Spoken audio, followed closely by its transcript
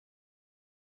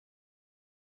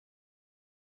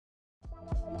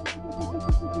And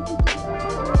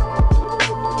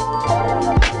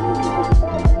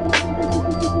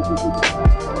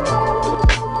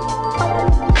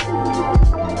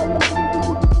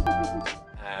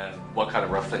what kind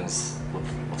of rough things?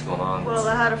 What's going on? Well,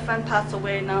 I had a friend pass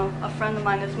away now. A friend of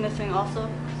mine is missing also.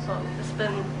 So it's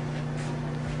been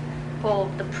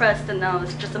full depressed, and now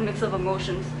it's just a mix of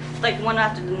emotions. It's like one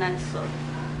after the next. So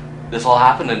This all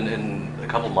happened in a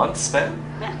couple months span?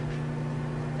 yeah,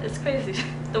 it's crazy.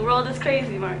 The world is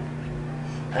crazy, Mark.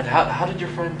 And how did your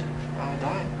friend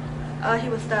die? He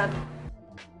was dead.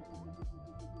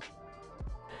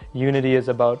 Unity is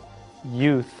about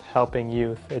youth helping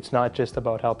youth. It's not just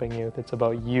about helping youth, it's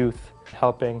about youth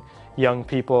helping young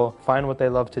people find what they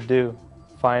love to do,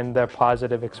 find their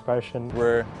positive expression.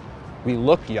 We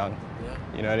look young,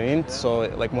 you know what I mean? So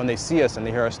like when they see us and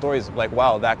they hear our stories, like,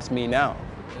 wow, that's me now.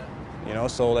 You know,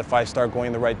 so if I start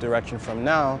going the right direction from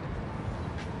now,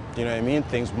 you know what I mean,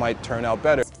 things might turn out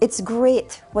better. It's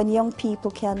great when young people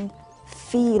can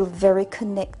feel very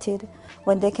connected,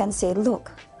 when they can say,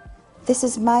 look, this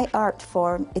is my art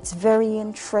form, it's very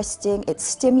interesting, it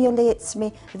stimulates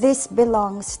me, this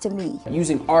belongs to me.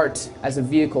 Using art as a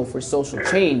vehicle for social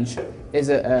change is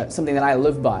something that I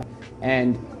live by.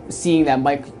 And seeing that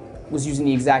Mike was using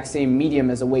the exact same medium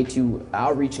as a way to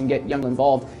outreach and get young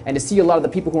involved, and to see a lot of the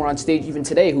people who are on stage even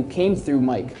today who came through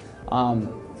Mike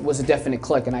was a definite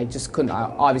click, and I just couldn't, I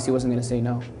obviously wasn't going to say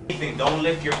no. Don't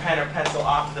lift your pen or pencil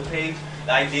off the page.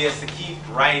 The idea is to keep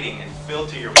writing and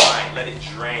filter your mind, let it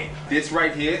drain. This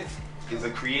right here is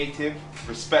a creative,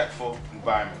 respectful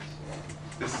environment.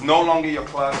 This is no longer your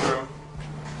classroom.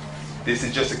 This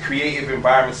is just a creative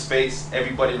environment space.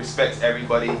 Everybody respects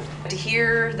everybody. To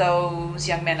hear those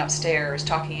young men upstairs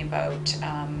talking about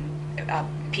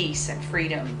peace and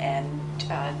freedom and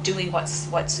doing what's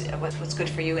good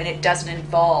for you, and it doesn't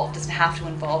have to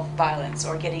involve violence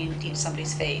or getting into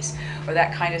somebody's face or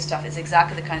that kind of stuff, is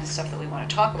exactly the kind of stuff that we want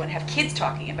to talk about and have kids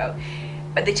talking about.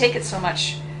 But they take it so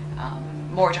much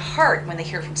more to heart when they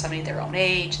hear from somebody their own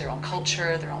age, their own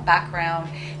culture, their own background,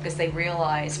 because they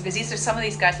realize, because some of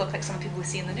these guys look like some of the people we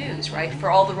see in the news, right, for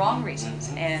all the wrong reasons.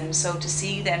 And so to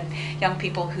see then young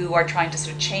people who are trying to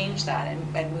sort of change that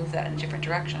and move that in a different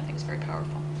direction, I think is very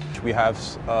powerful. We have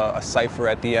a cipher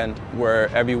at the end where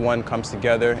everyone comes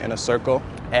together in a circle,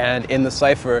 and in the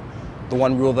cipher, the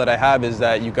one rule that I have is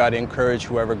that you got to encourage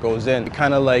whoever goes in. It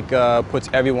kind of like puts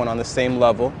everyone on the same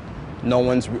level. No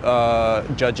one's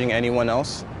judging anyone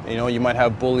else. You know, you might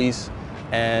have bullies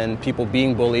and people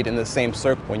being bullied in the same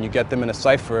circle. When you get them in a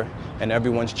cipher and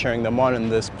everyone's cheering them on in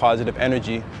this positive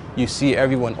energy, you see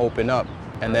everyone open up.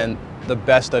 And then the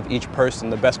best of each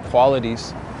person, the best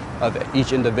qualities of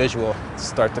each individual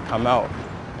start to come out.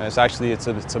 And it's actually, it's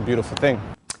a beautiful thing.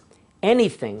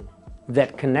 Anything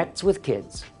that connects with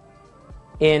kids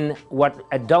in what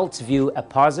adults view a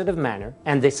positive manner,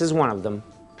 and this is one of them,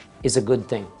 is a good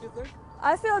thing.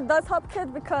 I feel it does help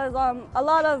kids because a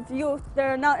lot of youth,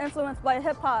 they're now influenced by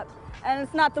hip-hop, and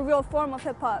it's not the real form of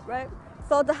hip-hop, right?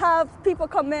 So to have people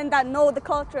come in that know the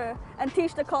culture and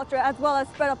teach the culture, as well as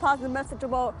spread a positive message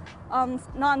about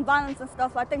non-violence and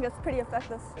stuff, I think it's pretty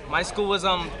effective. My school was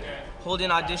holding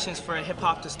auditions for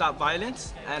hip-hop to stop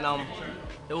violence, and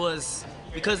it was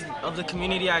because of the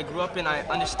community I grew up in. I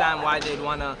understand why they'd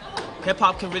want to.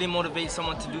 Hip-hop can really motivate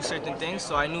someone to do certain things,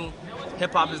 so I knew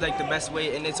hip-hop is like the best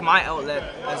way, and it's my outlet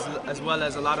as well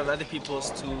as a lot of other people's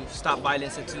to stop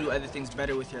violence and to do other things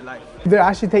better with your life. They're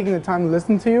actually taking the time to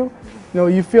listen to you. You know,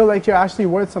 you feel like you're actually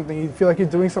worth something. You feel like you're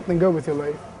doing something good with your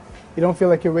life. You don't feel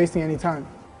like you're wasting any time.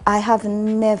 I have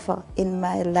never in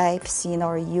my life seen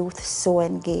our youth so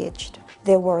engaged.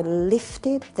 They were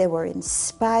lifted, they were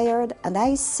inspired, and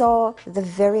I saw the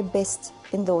very best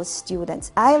in those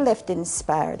students. I left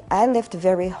inspired. I left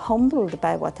very humbled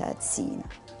by what I'd seen.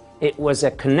 It was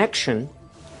a connection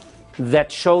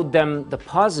that showed them the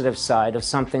positive side of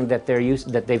something that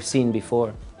they've seen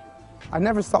before. I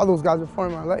never saw those guys before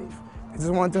in my life. They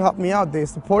just wanted to help me out. They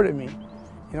supported me.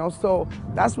 You know, so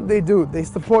that's what they do. They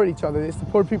support each other. They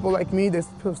support people like me. They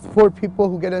support people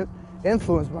who get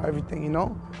influenced by everything, you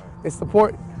know? They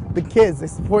support the kids. They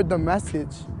support the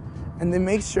message. And they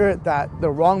make sure that the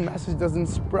wrong message doesn't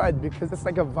spread, because it's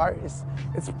like a virus.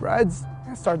 It spreads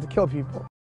and starts to kill people.